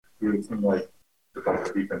it seemed like the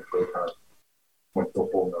Bucks defense really kind of went to a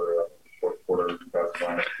whole nother fourth quarter. You guys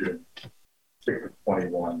wound up shooting 6 of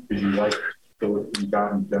 21. Did you like the look you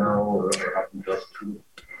got in general, or have you just?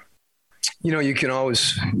 You can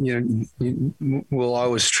always, we'll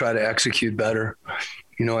always try to execute better.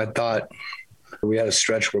 I thought we had a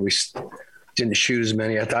stretch where we didn't shoot as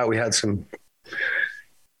many. I thought we had some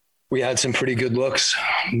pretty good looks.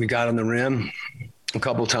 We got on the rim a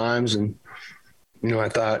couple times, and I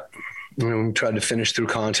thought we tried to finish through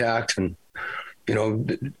contact, and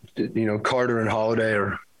Carter and Holiday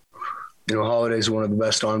are Holiday's one of the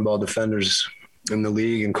best on-ball defenders in the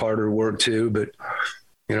league, and Carter worked too, but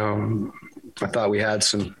I thought we had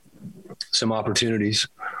some opportunities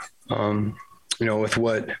with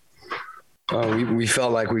what we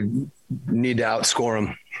felt like we need to outscore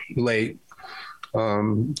them late,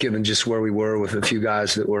 given just where we were with a few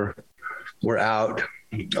guys that were out.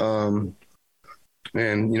 And,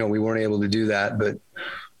 we weren't able to do that, but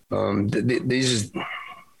these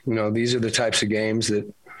are the types of games that,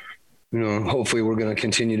 hopefully we're going to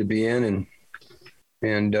continue to be in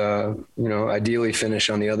and ideally finish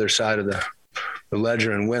on the other side of the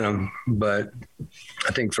ledger and win them. But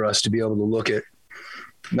I think for us to be able to look at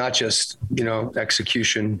not just,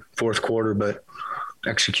 execution fourth quarter, but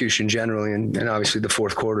execution generally. And obviously the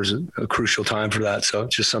fourth quarter is a crucial time for that. So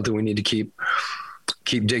it's just something we need to keep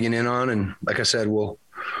digging in on. And like I said,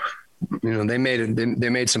 they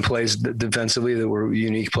made some plays defensively that were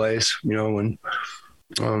unique plays, when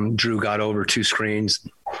Drew got over 2 screens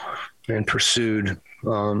and pursued.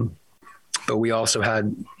 But we also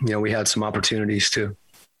had, we had some opportunities too.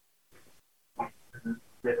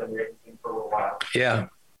 Yeah.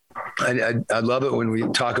 I love it when we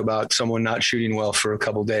talk about someone not shooting well for a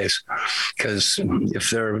couple of days, because if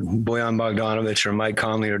they're Bojan Bogdanovic or Mike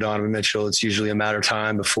Conley or Donovan Mitchell, it's usually a matter of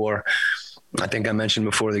time before. I think I mentioned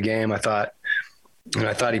before the game, I thought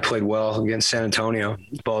he played well against San Antonio.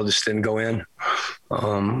 The ball just didn't go in.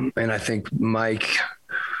 And I think Mike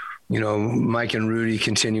and Rudy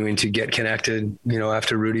continuing to get connected,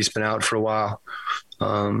 after Rudy's been out for a while.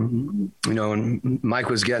 And Mike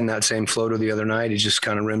was getting that same floater the other night. He just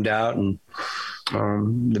kind of rimmed out. And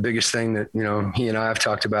the biggest thing that, he and I have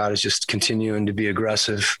talked about is just continuing to be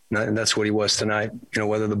aggressive. And that's what he was tonight.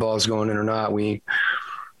 Whether the ball's going in or not, we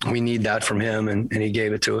need that from him, and he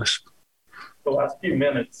gave it to us. The last few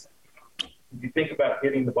minutes, did you think about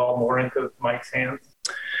getting the ball more into Mike's hands?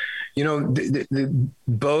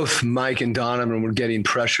 Both Mike and Donovan were getting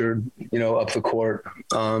pressured, up the court.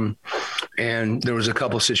 And there was a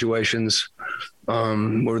couple situations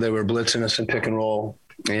where they were blitzing us in pick and roll,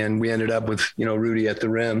 and we ended up with, Rudy at the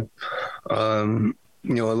rim. A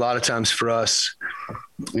lot of times for us,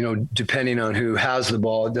 depending on who has the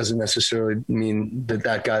ball, it doesn't necessarily mean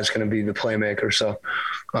that guy's going to be the playmaker. So,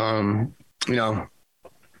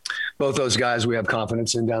 both those guys we have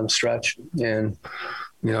confidence in down the stretch. And,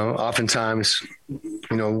 oftentimes,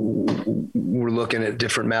 we're looking at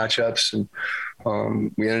different matchups, and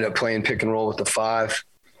we ended up playing pick and roll with the 5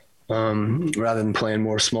 rather than playing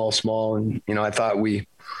more small. And, I thought we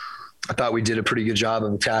did a pretty good job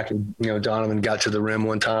of attacking. Donovan got to the rim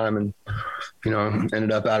one time and,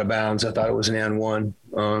 ended up out of bounds. I thought it was an and one.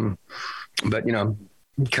 But,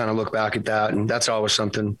 kind of look back at that, and that's always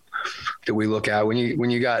something that we look at when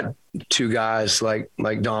you got 2 guys like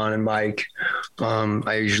Don and Mike.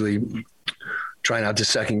 I usually try not to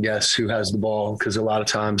second guess who has the ball, because a lot of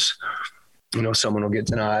times, someone will get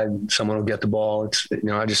denied, someone will get the ball. It's,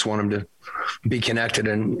 I just want them to be connected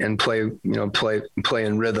and play, play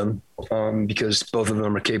in rhythm, because both of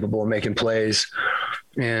them are capable of making plays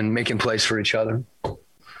and making plays for each other.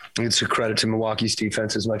 It's a credit to Milwaukee's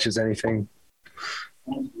defense as much as anything.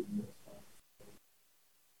 We'll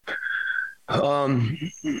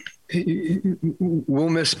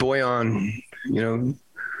miss Bojan.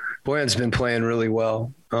 Bojan's been playing really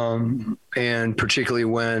well. And particularly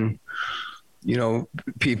when,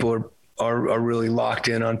 people are really locked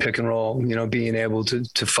in on pick and roll, being able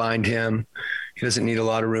to find him. He doesn't need a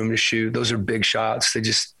lot of room to shoot. Those are big shots.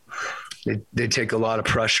 They take a lot of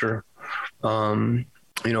pressure,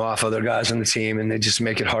 off other guys on the team, and they just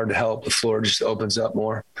make it hard to help. The floor just opens up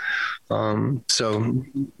more. So,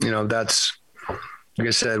 that's, like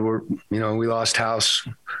I said, we lost House.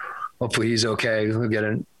 Hopefully he's okay. We'll get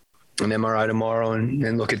an MRI tomorrow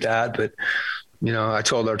and look at that. But, I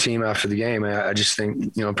told our team after the game, I just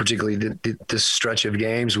think, particularly this stretch of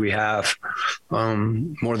games we have,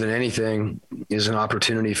 more than anything, is an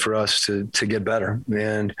opportunity for us to get better.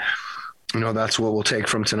 And, that's what we'll take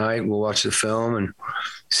from tonight. We'll watch the film and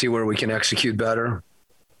see where we can execute better.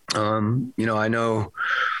 I know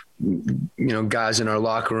guys in our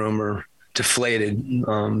locker room are deflated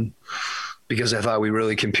because I thought we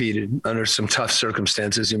really competed under some tough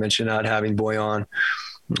circumstances. You mentioned not having Boyan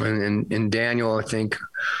and Daniel, I think,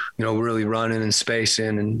 really running and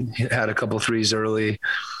spacing and had a couple threes early.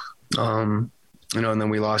 And then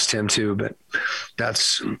we lost him too, but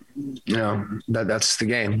that's, that's the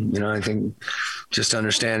game. I think just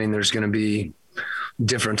understanding there's going to be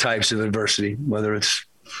different types of adversity, whether it's,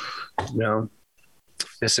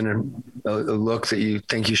 missing a look that you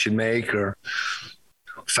think you should make or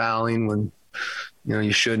fouling when,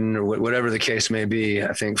 you shouldn't, or whatever the case may be.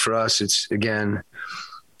 I think for us, it's, again,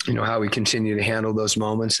 how we continue to handle those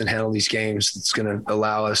moments and handle these games that's going to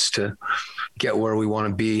allow us to get where we want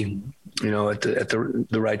to be, at the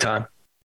right time.